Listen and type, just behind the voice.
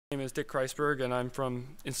My name is Dick Kreisberg, and I'm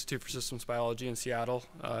from Institute for Systems Biology in Seattle.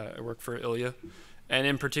 I work for ILIA, and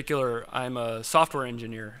in particular, I'm a software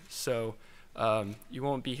engineer. So you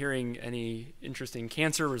won't be hearing any interesting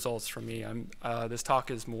cancer results from me. This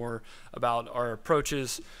talk is more about our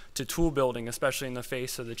approaches to tool building, especially in the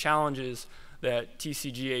face of the challenges that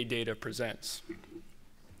TCGA data presents.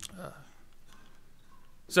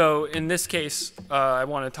 So in this case, I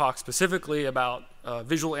want to talk specifically about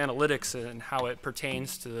visual analytics and how it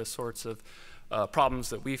pertains to the sorts of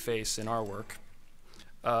problems that we face in our work.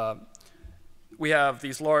 We have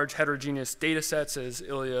these large heterogeneous data sets, as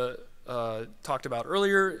Ilya talked about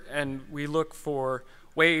earlier, and we look for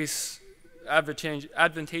ways,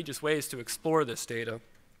 advantageous ways to explore this data.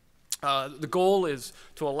 The goal is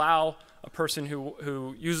to allow a person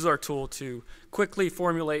who uses our tool to quickly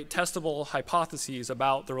formulate testable hypotheses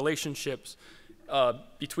about the relationships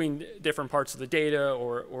between different parts of the data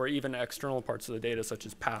or even external parts of the data, such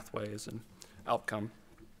as pathways and outcome.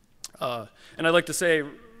 And I'd like to say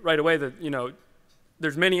right away that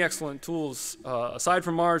there's many excellent tools aside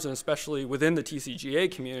from ours, and especially within the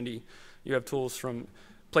TCGA community. You have tools from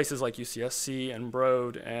places like UCSC and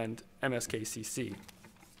Broad and MSKCC.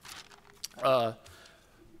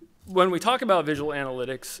 When we talk about visual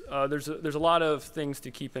analytics, there's a lot of things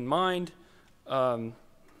to keep in mind.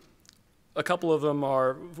 A couple of them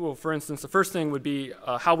are, well, for instance, the first thing would be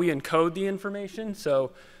how we encode the information.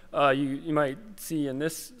 So you might see in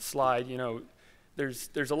this slide,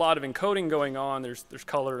 there's a lot of encoding going on. There's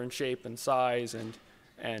color and shape and size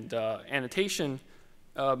and annotation.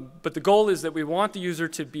 But the goal is that we want the user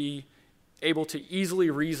to be able to easily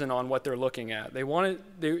reason on what they're looking at.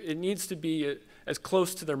 It needs to be as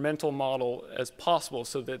close to their mental model as possible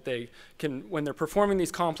so that they can, when they're performing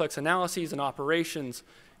these complex analyses and operations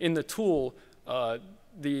in the tool,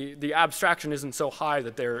 the abstraction isn't so high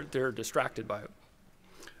that they're distracted by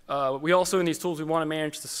it. We also, in these tools, we want to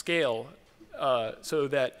manage the scale so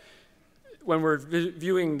that when we're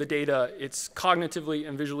viewing the data, it's cognitively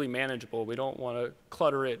and visually manageable. We don't want to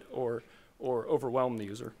clutter it or overwhelm the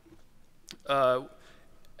user.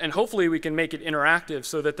 And hopefully we can make it interactive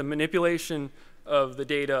so that the manipulation of the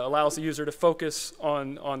data allows the user to focus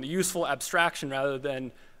on the useful abstraction rather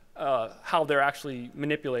than how they're actually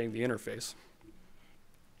manipulating the interface.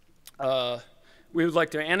 We would like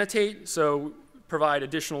to annotate, so provide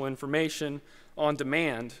additional information on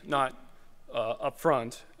demand, not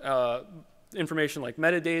upfront. Information like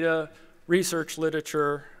metadata, research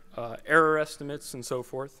literature, error estimates, and so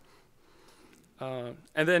forth. And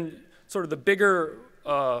then sort of the bigger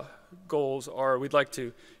goals are we'd like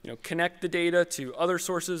to connect the data to other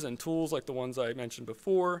sources and tools like the ones I mentioned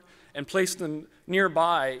before and place them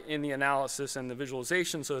nearby in the analysis and the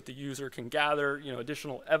visualization so that the user can gather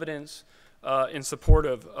additional evidence in support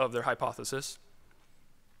of their hypothesis.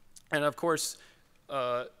 And of course,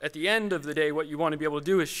 at the end of the day, what you want to be able to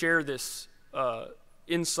do is share this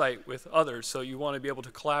insight with others. So you want to be able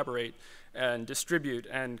to collaborate and distribute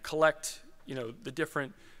and collect the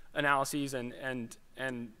different analyses and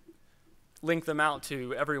link them out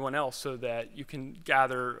to everyone else so that you can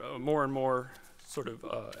gather more and more sort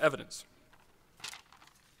of evidence.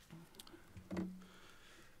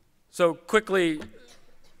 So quickly,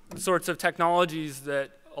 the sorts of technologies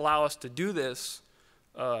that allow us to do this,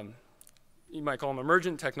 you might call them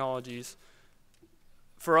emergent technologies.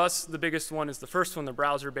 For us, the biggest one is the first one, the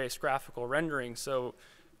browser-based graphical rendering. So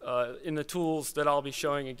in the tools that I'll be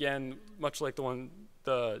showing again, much like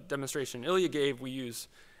the demonstration Ilya gave, we use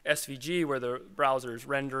SVG where the browser is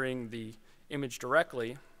rendering the image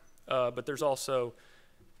directly. But there's also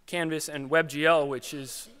Canvas and WebGL, which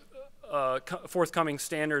is a forthcoming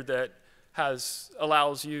standard that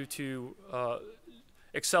allows you to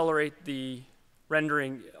accelerate the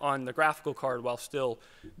rendering on the graphical card while still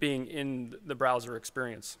being in the browser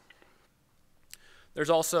experience. There's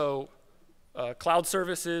also cloud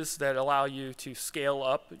services that allow you to scale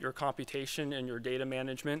up your computation and your data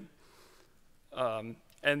management.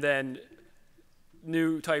 And then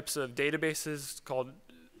new types of databases called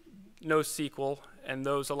NoSQL, and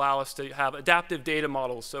those allow us to have adaptive data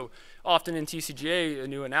models. So often in TCGA, a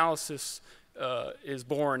new analysis is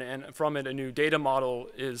born, and from it a new data model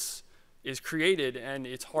is created, and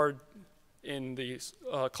it's hard in the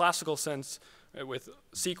classical sense with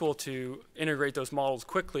SQL to integrate those models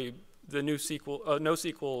quickly. The new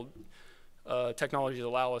NoSQL technologies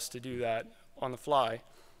allow us to do that on the fly.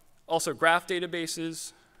 Also, graph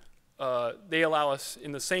databases, they allow us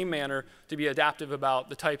in the same manner to be adaptive about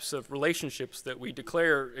the types of relationships that we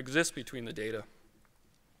declare exist between the data.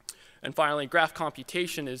 And finally, graph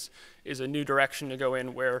computation is a new direction to go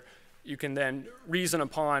in where you can then reason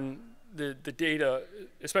upon the data,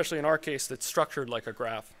 especially in our case, that's structured like a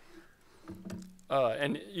graph.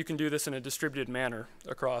 And you can do this in a distributed manner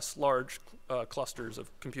across large clusters of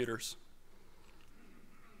computers.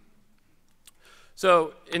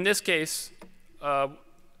 So in this case,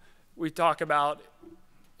 we talk about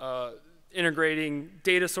integrating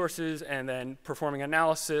data sources and then performing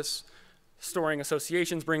analysis, storing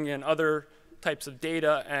associations, bringing in other types of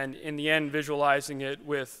data, and in the end, visualizing it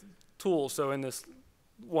with tools. So in this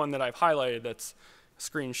one that I've highlighted, that's a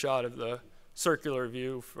screenshot of the circular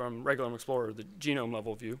view from Regulome Explorer, the genome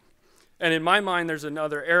level view. And in my mind, there's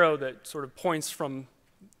another arrow that sort of points from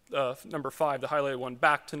number 5, the highlighted one,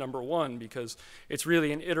 back to number 1, because it's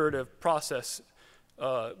really an iterative process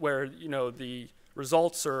where the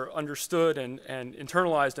results are understood and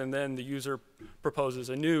internalized, and then the user proposes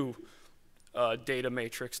a new data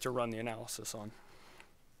matrix to run the analysis on,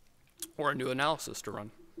 or a new analysis to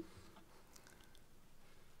run.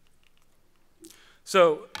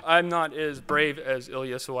 So I'm not as brave as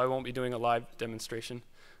Ilya, so I won't be doing a live demonstration.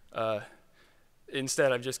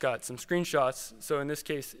 Instead, I've just got some screenshots. So in this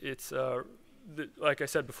case, it's, like I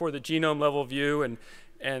said before, the genome level view,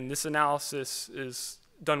 and this analysis is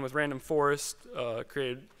done with random forest,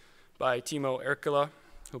 created by Timo Erkkilä,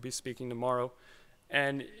 who'll be speaking tomorrow.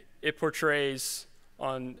 And it portrays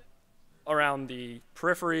around the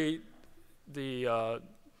periphery the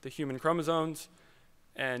human chromosomes,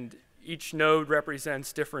 and each node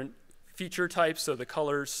represents different feature types, so the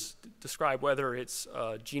colors describe whether it's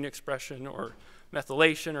gene expression or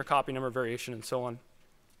methylation or copy number variation and so on.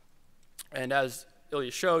 And as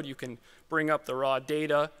Ilya showed, you can bring up the raw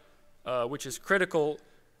data, which is critical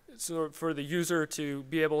for the user to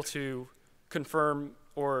be able to confirm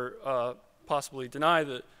or possibly deny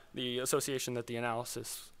the association that the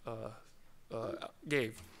analysis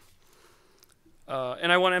gave.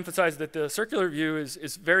 And I want to emphasize that the circular view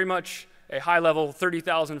is very much a high-level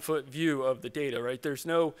 30,000-foot view of the data, right? There's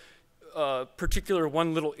no particular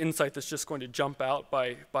one little insight that's just going to jump out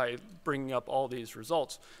by bringing up all these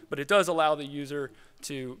results. But it does allow the user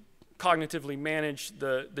to cognitively manage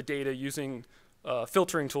the data using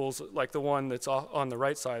filtering tools like the one that's on the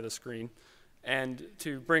right side of the screen, and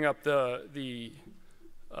to bring up the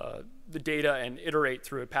data and iterate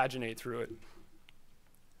through it, paginate through it.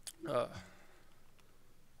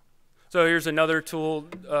 So here's another tool.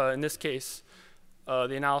 In this case,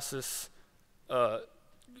 the analysis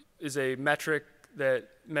is a metric that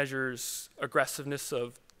measures aggressiveness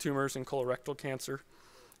of tumors in colorectal cancer.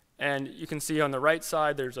 And you can see on the right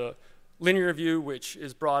side, there's a linear view, which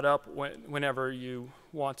is brought up whenever you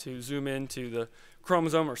want to zoom into the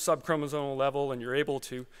chromosome or subchromosomal level, and you're able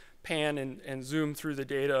to pan and zoom through the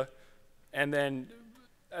data. And then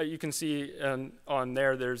you can see on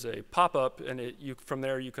there, there's a pop-up, and from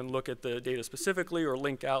there you can look at the data specifically or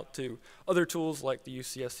link out to other tools like the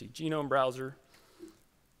UCSC Genome Browser.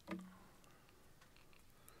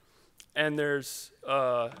 And there's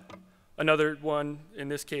another one, in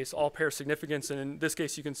this case, all pair significance, and in this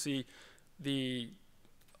case you can see the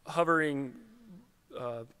hovering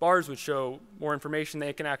bars would show more information.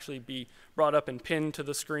 They can actually be brought up and pinned to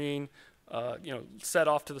the screen, set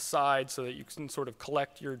off to the side so that you can sort of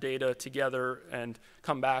collect your data together and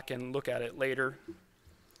come back and look at it later.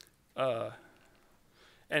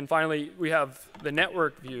 And finally, we have the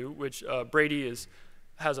network view, which Brady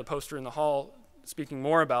has a poster in the hall speaking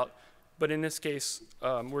more about. But in this case,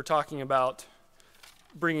 we're talking about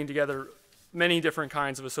bringing together many different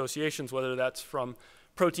kinds of associations, whether that's from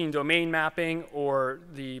protein domain mapping or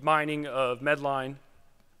the mining of Medline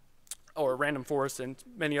or random forest and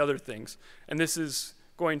many other things. And this is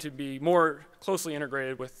going to be more closely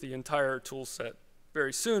integrated with the entire tool set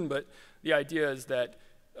very soon, but the idea is that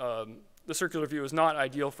the circular view is not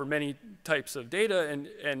ideal for many types of data,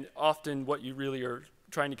 and often what you really are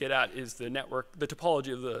trying to get at is the network, the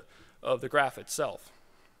topology of the graph itself.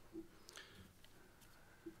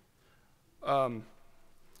 And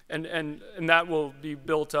that will be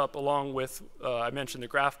built up along with, I mentioned the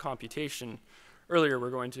graph computation earlier. We're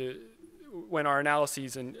going to, when our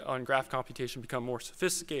analyses on graph computation become more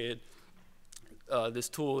sophisticated, this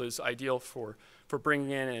tool is ideal for bringing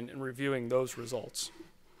in and reviewing those results.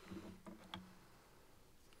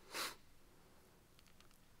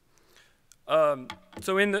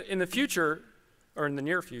 So in the future, or in the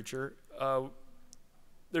near future,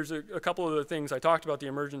 there's a couple of the things I talked about, the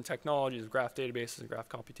emergent technologies of graph databases and graph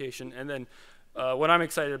computation, and then what I'm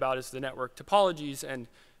excited about is the network topologies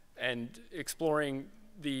and exploring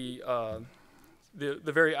the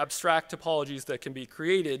very abstract topologies that can be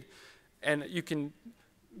created, and you can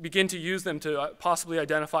begin to use them to possibly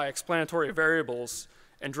identify explanatory variables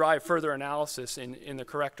and drive further analysis in the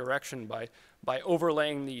correct direction by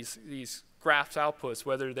overlaying these graphs outputs,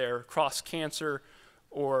 whether they're cross-cancer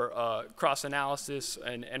or cross-analysis,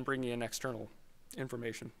 and bringing in external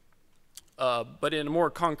information. But in a more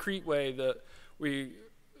concrete way, we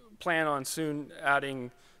plan on soon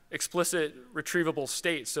adding explicit retrievable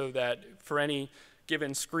state, so that for any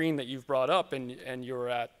given screen that you've brought up and you're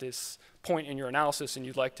at this point in your analysis and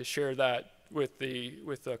you'd like to share that with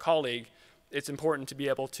a colleague, it's important to be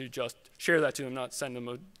able to just share that to them, not send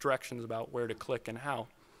them directions about where to click and how.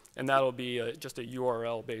 And that'll be just a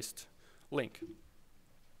URL-based link.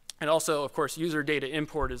 And also, of course, user data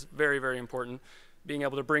import is very, very important. Being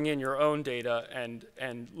able to bring in your own data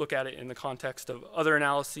and look at it in the context of other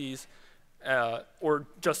analyses, or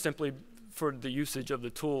just simply for the usage of the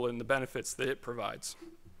tool and the benefits that it provides.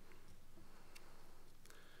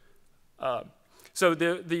 So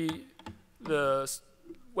the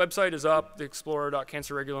website is up, the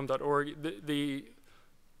explorer.cancerregulome.org. The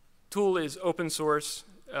tool is open source,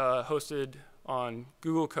 hosted on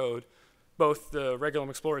Google Code, both the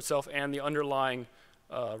Regulome Explorer itself and the underlying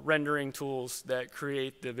rendering tools that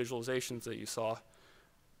create the visualizations that you saw.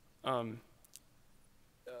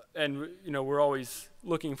 And we're always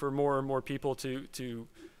looking for more and more people to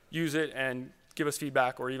use it and give us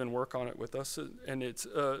feedback or even work on it with us, and it's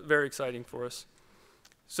very exciting for us.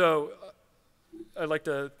 So I'd like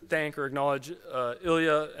to thank or acknowledge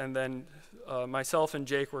Ilya, and then myself and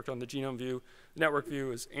Jake worked on the genome view. The network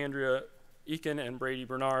view is Andrea Eakin and Brady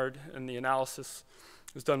Bernard, and the analysis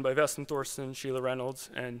was done by Vestin Thorsten, Sheila Reynolds,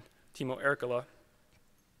 and Timo Erkala.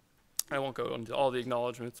 I won't go into all the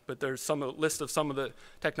acknowledgments, but there's a list of some of the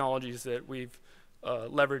technologies that we've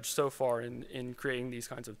leveraged so far in creating these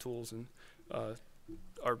kinds of tools, and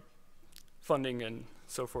our funding and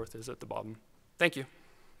so forth is at the bottom. Thank you.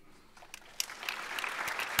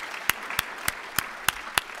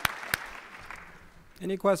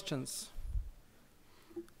 Any questions?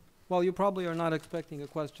 Well, you probably are not expecting a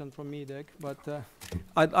question from me, Dick, but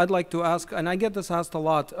I'd like to ask, and I get this asked a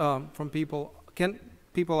lot from people.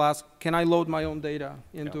 People ask, can I load my own data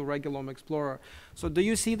into Regulome Explorer? So do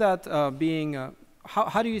you see that being,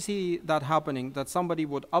 how do you see that happening? That somebody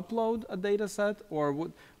would upload a data set,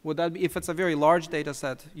 or would that be, if it's a very large data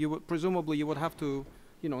set, presumably you would have to,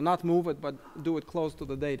 not move it, but do it close to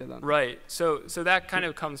the data then? Right, so that kind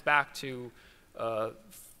of comes back to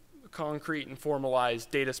concrete and formalized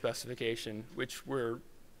data specification, which we're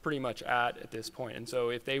pretty much at this point. And so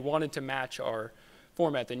if they wanted to match our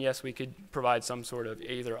format, then yes, we could provide some sort of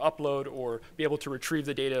either upload or be able to retrieve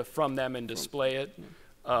the data from them and display it.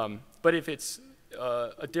 But if it's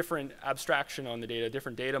a different abstraction on the data, a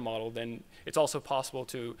different data model, then it's also possible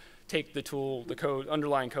to take the tool, the code,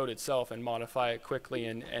 underlying code itself, and modify it quickly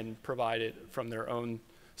and provide it from their own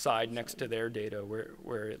side next to their data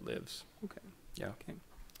where it lives. Okay. Yeah. Okay.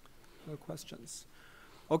 No questions.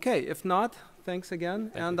 Okay, if not, thanks again.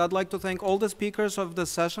 Thank and you. I'd like to thank all the speakers of this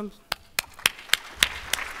session.